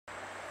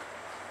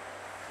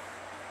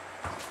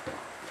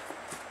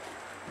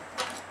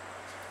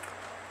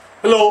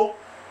Hello,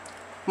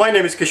 my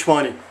name is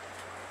Keshwani.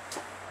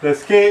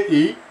 That's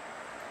K-E-S-H-W-A-N-I,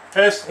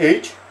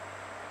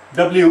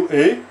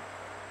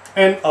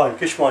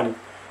 Keshwani.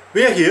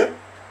 We are here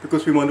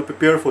because we want to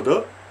prepare for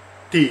the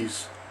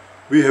TEAS.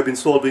 We have been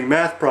solving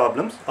math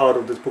problems out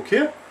of this book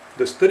here,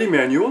 the study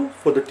manual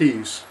for the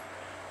TEAS.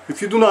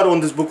 If you do not own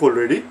this book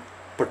already,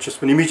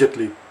 purchase one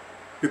immediately.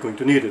 You're going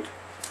to need it.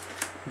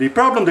 The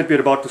problem that we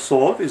are about to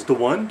solve is the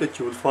one that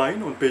you will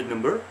find on page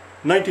number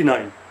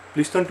 99.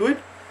 Please turn to it,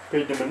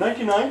 page number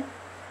 99,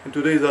 and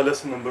today is our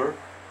lesson number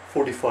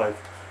 45.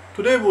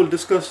 Today we will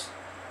discuss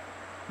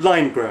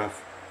line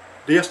graph.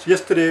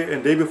 Yesterday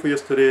and day before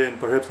yesterday and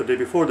perhaps the day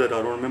before that,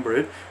 I don't remember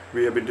it,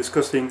 we have been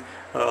discussing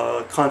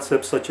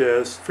concepts such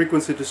as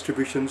frequency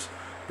distributions.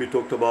 We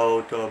talked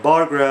about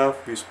bar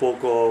graph, we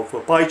spoke of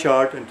a pie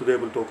chart, and today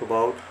we'll talk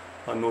about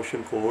a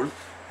notion called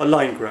a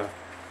line graph.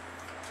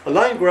 A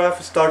line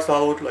graph starts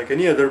out like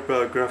any other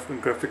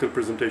graphical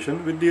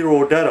presentation with the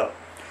raw data.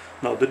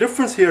 Now the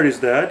difference here is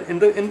that in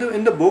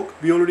the book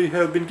we already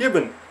have been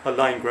given a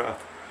line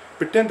graph.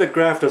 Pretend the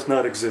graph does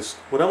not exist.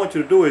 What I want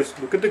you to do is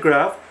look at the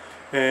graph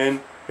and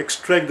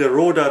extract the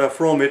raw data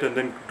from it and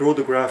then draw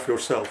the graph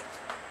yourself.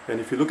 And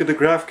if you look at the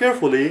graph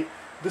carefully,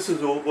 this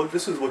is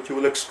what you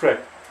will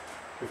extract.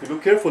 If you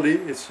look carefully,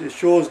 it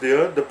shows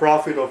there the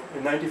profit of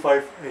in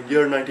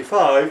year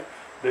 95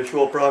 they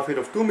show a profit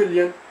of 2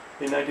 million.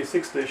 In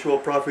 96 they show a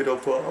profit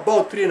of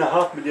about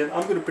 3.5 million.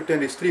 I'm going to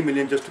pretend it's 3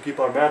 million just to keep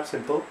our math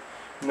simple.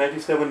 In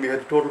 97 we had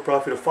a total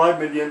profit of 5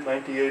 million,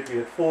 98 we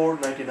had 4,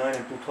 99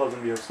 and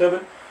 2000 we had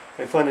 7.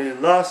 And finally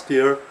last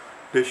year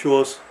they show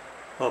us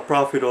a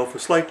profit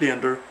of slightly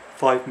under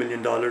 $5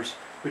 million,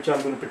 which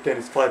I'm going to pretend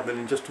is 5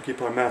 million just to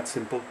keep our math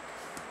simple.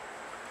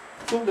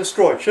 So let's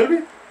draw it, shall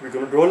we? We're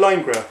going to draw a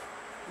line graph.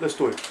 Let's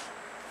do it.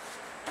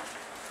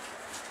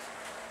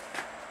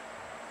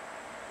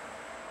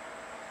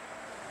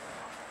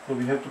 So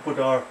we have to put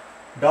our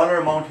dollar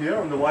amount here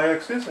on the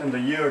y-axis and the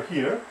year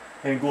here,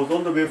 and it goes all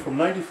the way from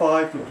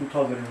 95 to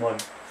 2001.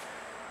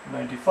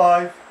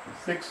 95,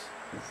 6,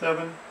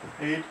 7,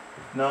 8,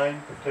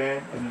 9,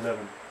 10 and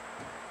 11.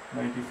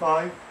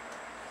 95,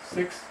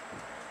 6,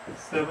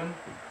 7,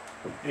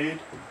 8,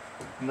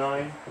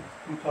 9,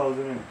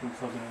 2000 and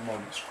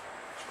 2001.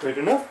 Straight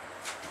enough?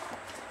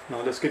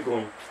 Now let's get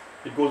going.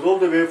 It goes all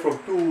the way from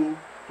 2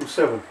 to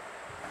 7.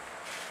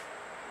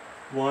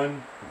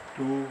 1,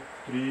 2,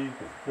 3,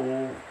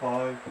 4,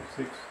 5,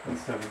 6 and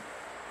 7.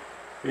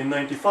 In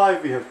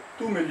 95 we have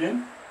 2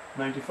 million.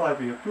 95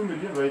 we have 2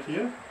 million right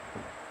here.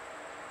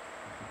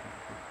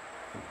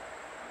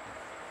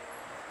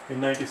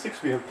 In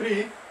 96 we have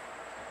 3.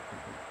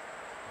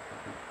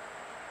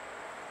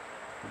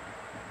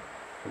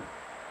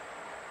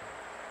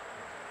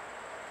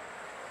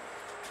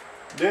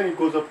 Then it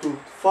goes up to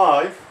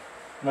 5.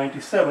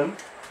 97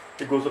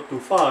 it goes up to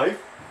 5.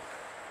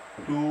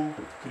 2,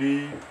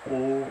 3,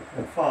 4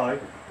 and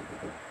 5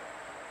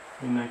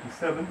 in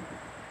 97.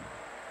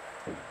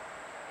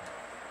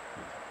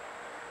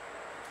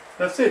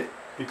 That's it.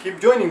 You keep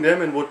joining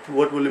them and what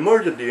will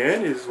emerge at the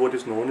end is what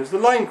is known as the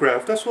line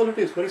graph. That's all it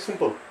is, very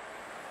simple.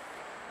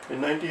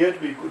 In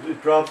 98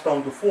 it drops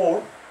down to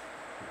 4.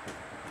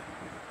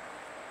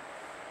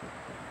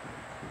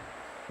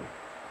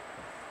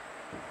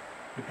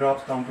 It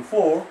drops down to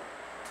 4.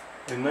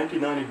 In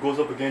 99 it goes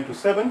up again to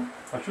 7.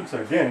 I should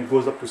say again it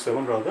goes up to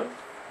 7 rather.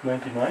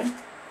 99.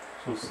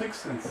 So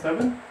 6 and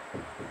 7.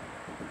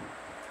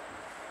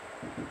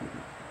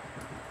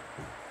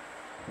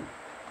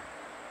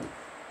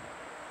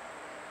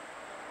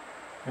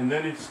 And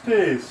then it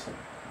stays.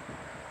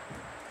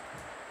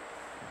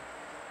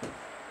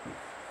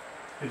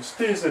 It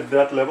stays at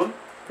that level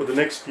for the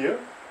next year.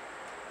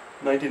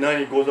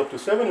 99 it goes up to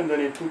 7, and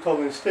then in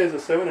 2000 it stays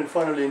at 7, and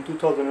finally in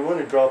 2001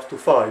 it drops to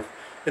 5.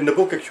 In the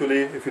book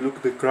actually, if you look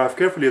at the graph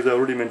carefully, as I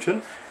already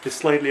mentioned, it's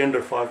slightly under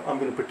 5. I'm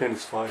going to pretend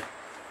it's 5.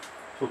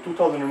 So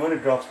 2001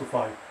 it drops to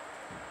 5.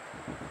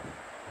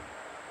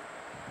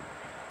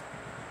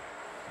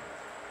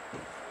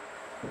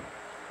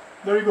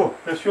 There you go.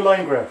 That's your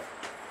line graph.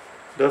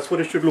 That's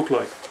what it should look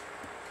like.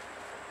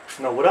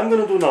 Now what I'm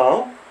going to do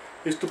now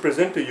is to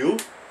present to you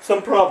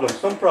some problems.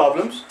 Some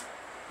problems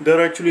that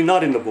are actually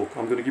not in the book.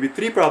 I'm going to give you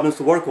 3 problems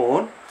to work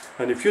on,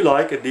 and if you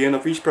like, at the end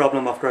of each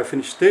problem after I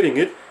finish stating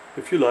it,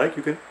 if you like,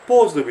 you can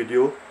pause the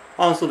video,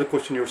 answer the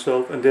question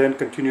yourself, and then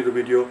continue the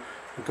video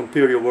and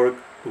compare your work,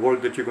 the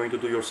work that you're going to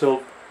do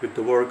yourself with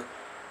the work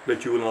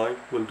that you and I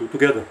will do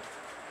together.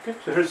 Okay,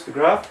 so here's the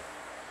graph.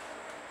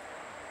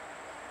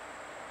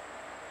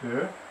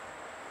 There,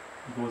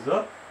 it goes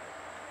up,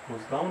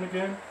 goes down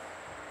again,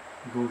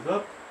 goes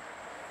up,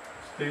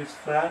 stays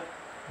flat,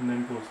 and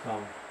then goes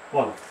down.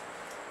 Voila.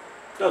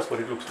 That's what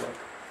it looks like.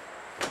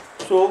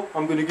 So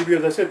I'm going to give you,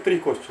 as I said, 3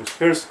 questions.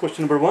 Here's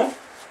question number 1.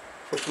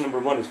 Question number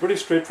 1 is pretty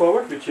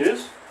straightforward, which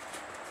is,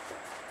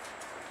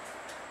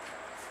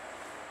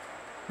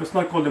 let's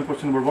not call them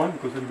question number 1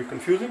 because it will be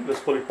confusing.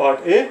 Let's call it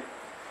part A.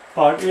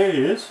 Part A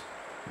is,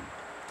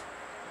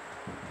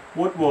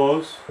 what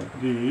was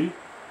the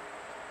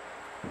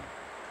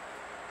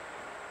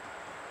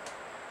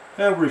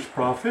average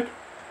profit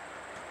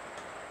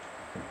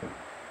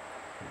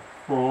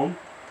from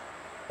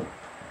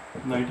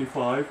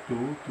 95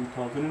 to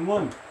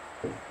 2001.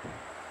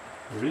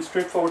 Very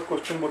straightforward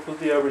question. What was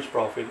the average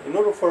profit? In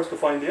order for us to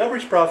find the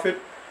average profit,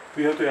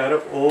 we have to add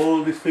up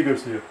all these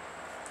figures here.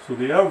 So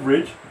the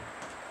average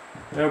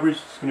is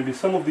going to be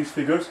sum of these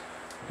figures: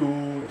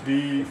 2,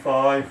 3,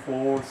 5,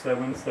 4,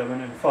 7,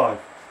 7, and 5.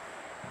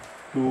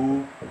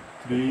 2,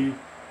 3,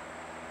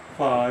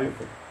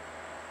 5,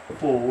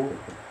 4,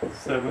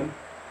 7,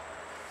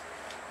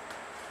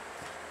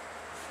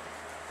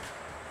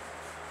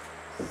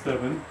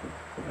 7,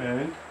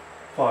 and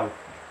 5.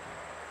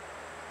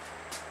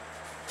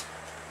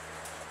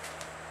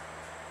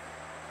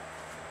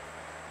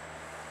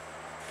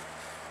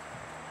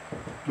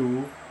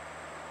 Two,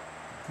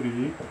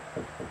 3,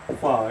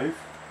 5,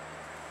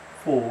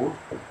 4,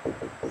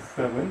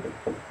 7,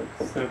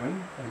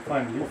 7, and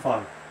finally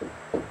 5.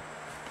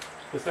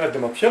 Let's add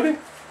them up, shall we?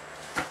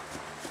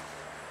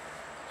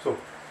 So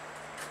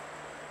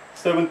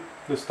 7,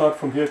 let's start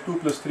from here. 2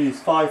 plus 3 is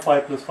 5,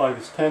 5 plus 5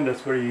 is 10,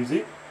 that's very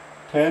easy.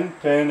 10,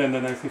 10, and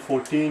then I see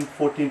 14,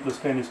 14 plus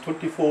 10 is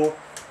 24,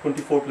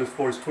 24 plus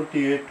 4 is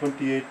 28,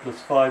 28 plus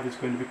 5 is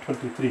going to be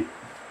 23.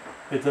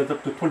 It adds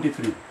up to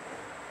 23.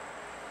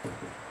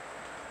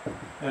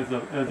 Adds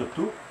up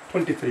to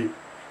 23.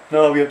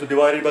 Now we have to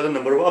divide it by the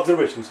number of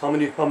observations. How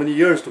many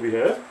years do we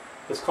have?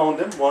 Let's count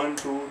them. 1,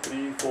 2,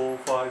 3, 4,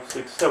 5,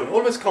 6, 7.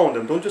 Always count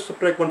them. Don't just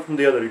subtract one from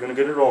the other. You're going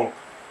to get it wrong.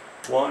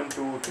 1,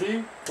 2,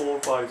 3, 4,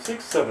 5,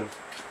 6, 7.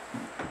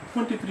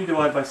 23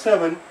 divided by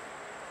 7.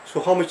 So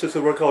how much does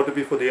it work out to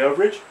be for the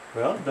average?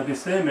 Well, that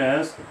is same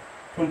as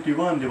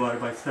 21 divided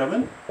by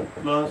 7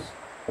 plus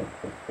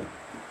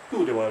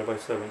 2 divided by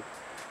 7.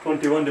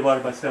 21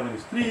 divided by 7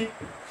 is 3.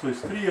 So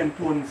it's 3 and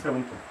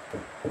 207.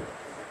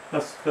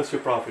 That's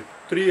your profit.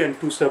 3 and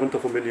 2/7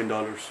 of $1 million.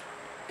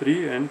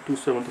 3 and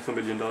 2/7 of $1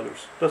 million.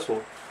 That's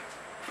all.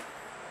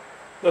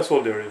 That's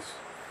all there is.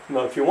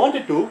 Now, if you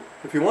wanted to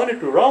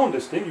round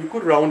this thing, you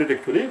could round it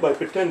actually by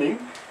pretending.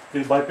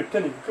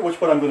 Watch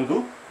what I'm going to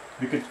do.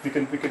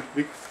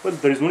 Well,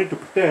 there is no need to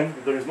pretend.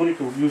 There is no need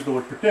to use the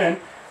word pretend.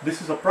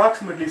 This is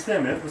approximately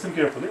same as. Listen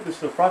carefully. This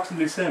is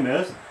approximately same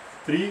as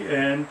 3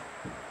 and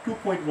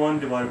 2.1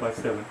 divided by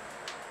 7.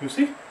 You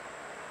see?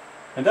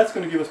 And that's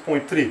going to give us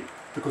 0.3.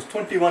 Because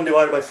 21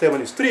 divided by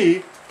 7 is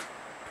 3,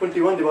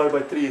 21 divided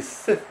by 3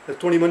 is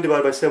 21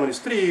 divided by 7 is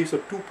 3, so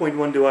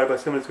 2.1 divided by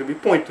 7 is going to be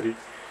 0.3.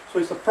 So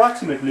it's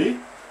approximately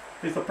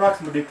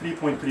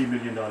 $3.3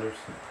 million.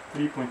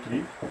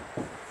 $3.3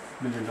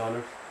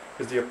 million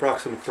is the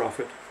approximate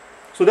profit.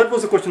 So that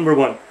was the question number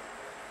 1.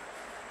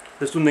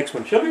 Let's do the next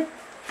one, shall we?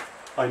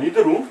 I need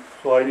the room,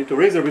 so I need to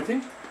erase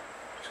everything.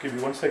 Just give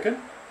me 1 second.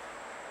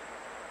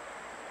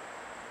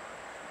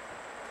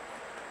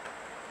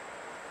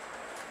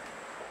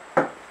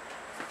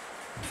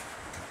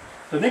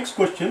 The next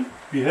question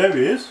we have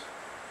is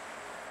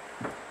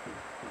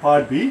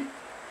part B.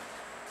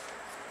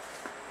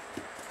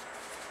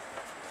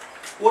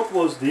 What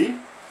was the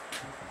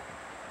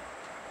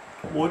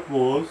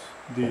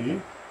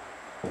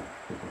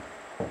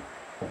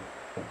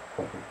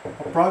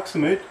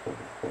approximate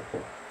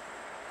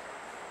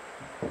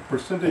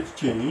percentage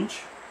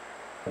change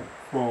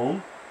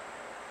from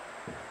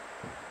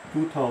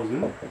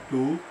 2000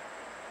 to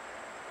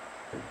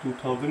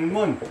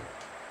 2001?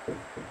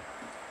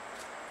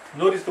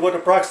 Notice the word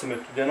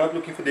approximate. They are not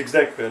looking for the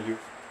exact value.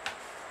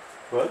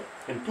 Well,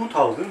 in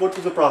 2000, what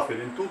was the profit?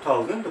 In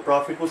 2000, the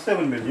profit was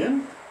 7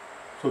 million.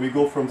 So we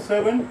go from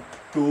 7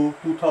 to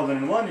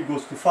 2001, it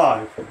goes to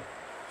 5.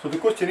 So the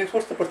question is,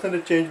 what's the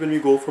percentage change when we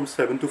go from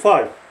 7 to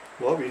 5?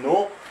 Well, we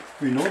know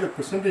the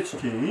percentage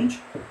change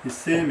is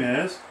same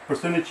as,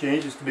 percentage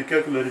change is to be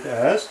calculated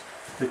as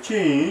the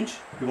change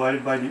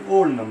divided by the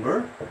old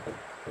number,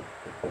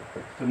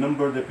 the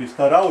number that we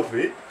start out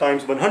with,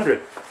 times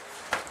 100.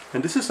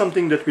 And this is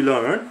something that we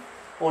learned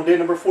on day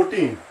number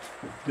 14.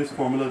 This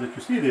formula that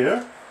you see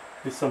there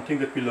is something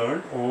that we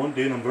learned on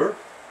day number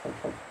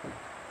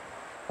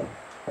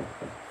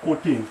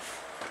 14.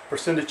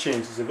 Percentage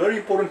change is a very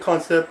important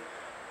concept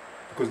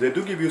because they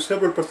do give you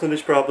several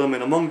percentage problems,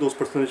 and among those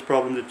percentage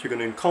problems that you're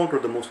going to encounter,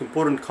 the most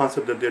important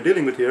concept that they're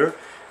dealing with here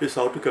is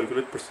how to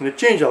calculate percentage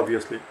change,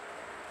 obviously.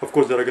 Of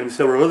course, there are going to be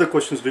several other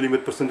questions dealing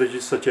with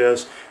percentages, such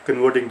as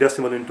converting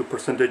decimal into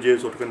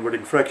percentages or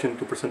converting fraction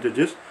to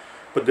percentages.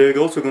 But they're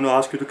also going to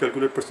ask you to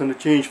calculate percentage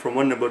change from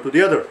one number to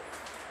the other.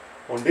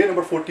 On day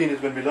number 14 is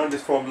when we learn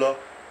this formula.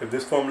 If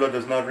this formula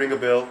does not ring a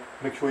bell,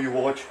 make sure you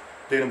watch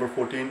day number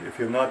 14 if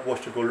you have not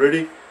watched it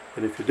already.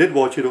 And if you did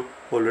watch it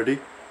already,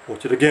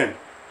 watch it again,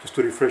 just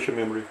to refresh your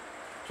memory.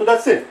 So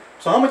that's it.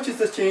 So how much is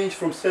the change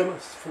from 7,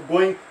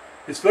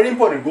 it's very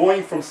important,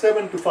 going from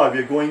 7 to 5.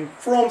 You're going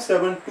from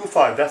 7 to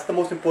 5. That's the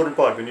most important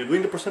part. When you're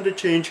doing the percentage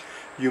change,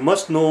 you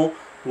must know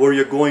where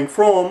you're going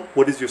from,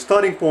 what is your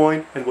starting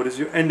point, and what is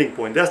your ending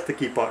point. That's the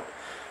key part.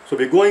 So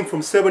we're going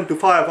from 7 to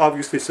 5,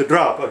 obviously it's a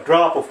drop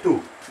of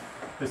 2.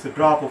 It's a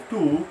drop of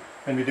 2,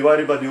 and we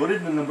divide it by the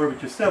original number,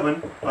 which is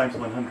 7, times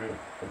 100.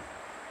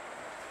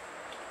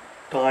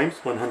 Times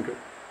 100.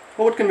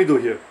 Well, what can we do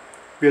here?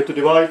 we have to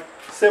divide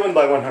 7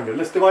 by 100.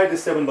 Let's divide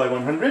this 7 by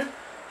 100.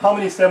 How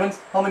many 7s?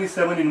 How many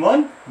 7 in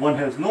 1? 1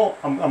 has no.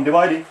 I'm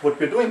dividing. What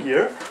we're doing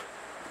here,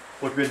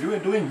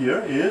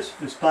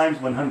 is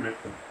times 100.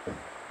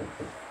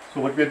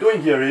 So what we're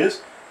doing here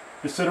is,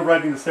 instead of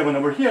writing the 7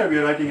 over here, we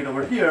are writing it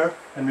over here,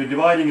 and we're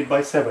dividing it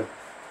by 7.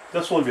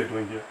 That's all we're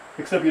doing here.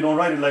 Except you don't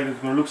write it like this,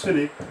 it's going to look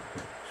silly.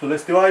 So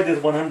let's divide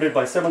this 100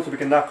 by 7 so we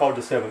can knock out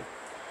the 7.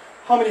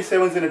 How many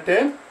 7s in a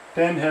 10?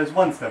 10 has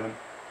 1 7.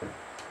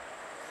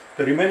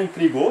 The remaining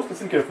 3 goes,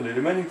 listen carefully, the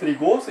remaining 3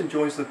 goes and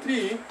joins the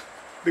 3,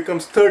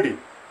 becomes 30.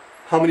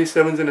 How many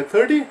 7s in a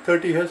 30?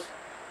 30 has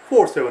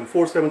 4 7.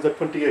 4 7s are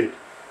 28.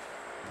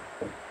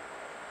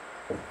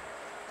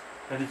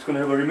 And it's going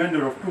to have a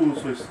remainder of 2,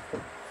 so it's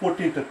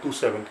 14 and 2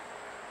 7.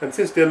 And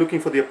since they're looking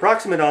for the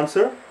approximate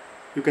answer,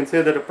 you can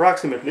say that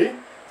approximately,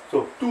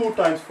 so 2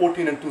 times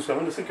 14 and 2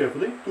 7, listen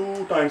carefully,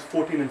 2 times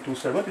 14 and 2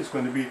 7 is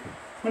going to be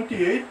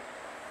 28,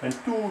 and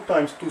 2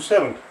 times 2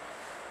 7,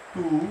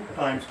 2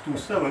 times 2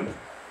 7,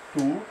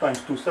 2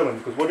 times 2 7,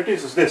 because what it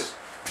is this,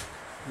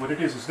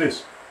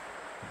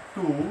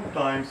 2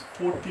 times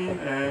 14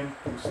 and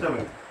 2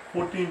 7,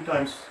 14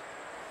 times,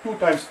 2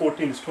 times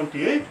 14 is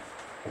 28,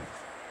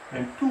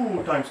 and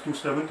 2 times 2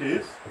 7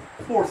 is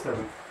 4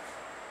 7.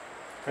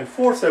 And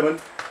 4 7,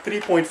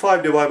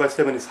 3.5 divided by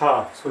 7 is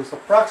half. So it's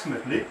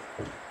approximately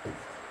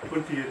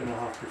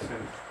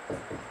 28.5%.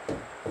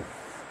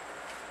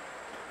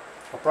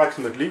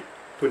 Approximately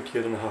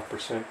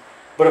 28.5%.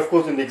 But of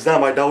course in the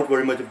exam I doubt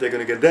very much if they're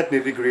going to get that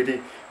nitty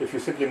gritty. If you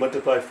simply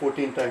multiply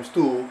 14 times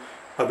 2,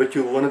 I bet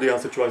you one of the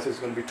answer choices is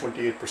going to be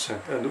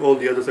 28%. And all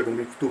the others are going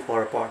to be too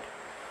far apart.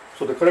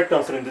 So the correct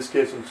answer in this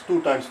case is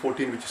 2 times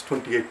 14, which is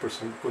 28%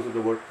 because of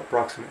the word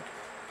approximate.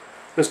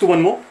 Let's do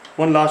one more,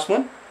 one last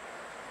one.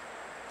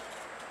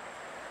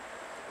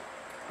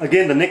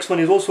 Again, the next one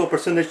is also a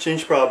percentage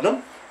change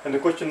problem. And the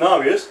question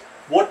now is,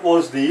 what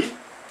was the,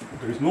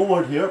 there is no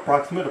word here,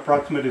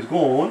 approximate is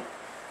gone.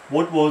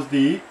 What was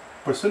the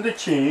percentage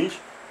change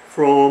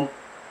from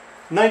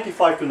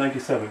 95 to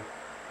 97?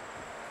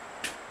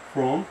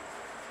 From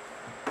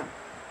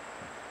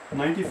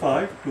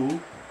 95 to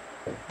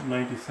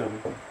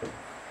 97.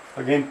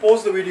 Again,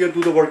 pause the video and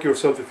do the work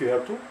yourself if you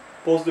have to.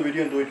 Pause the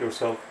video and do it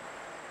yourself.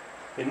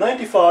 In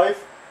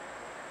 95,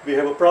 we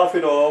have a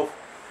profit of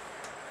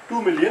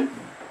 2 million.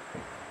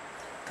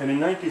 And in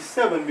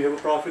 97, we have a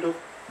profit of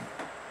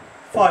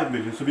 5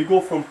 million. So we go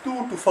from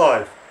 2 to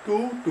 5.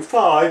 2 to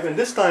 5, and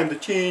this time the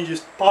change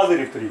is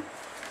positive 3.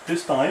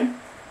 This time,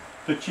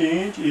 the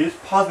change is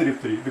positive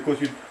 3 because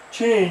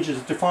change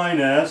is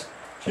defined as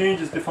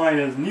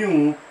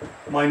new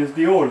minus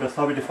the old. That's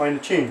how we define the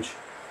change.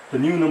 The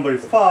new number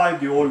is 5,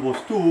 the old was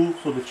 2,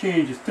 so the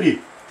change is 3.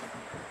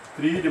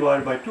 3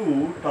 divided by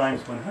 2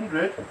 times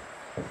 100.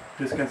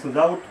 This cancels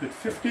out with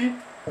 50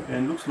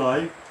 and looks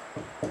like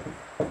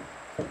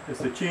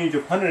it's a change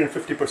of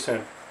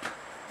 150%.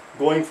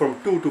 Going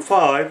from 2 to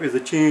 5 is a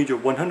change of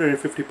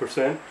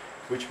 150%,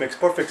 which makes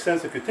perfect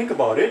sense if you think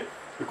about it,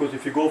 because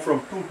if you go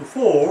from 2 to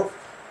 4,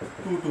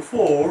 2 to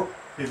 4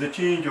 is a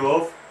change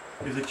of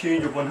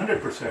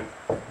 100%.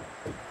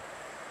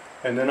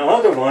 And then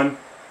another one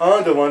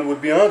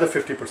would be another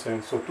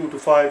 50%. So 2 to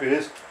 5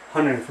 is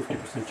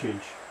 150%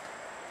 change.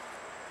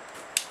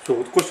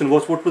 So the question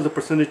was, what was the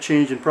percentage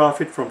change in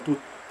profit from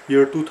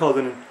year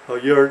 2000?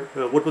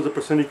 What was the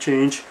percentage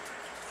change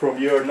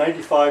from year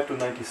 95 to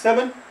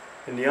 97?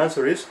 And the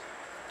answer is,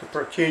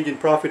 the change in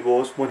profit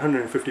was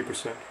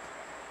 150%.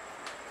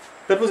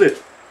 That was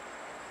it.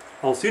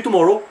 I'll see you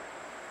tomorrow,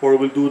 or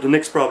we'll do the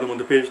next problem on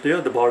the page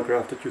there, the bar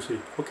graph that you see.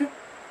 Okay?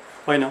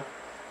 Bye now.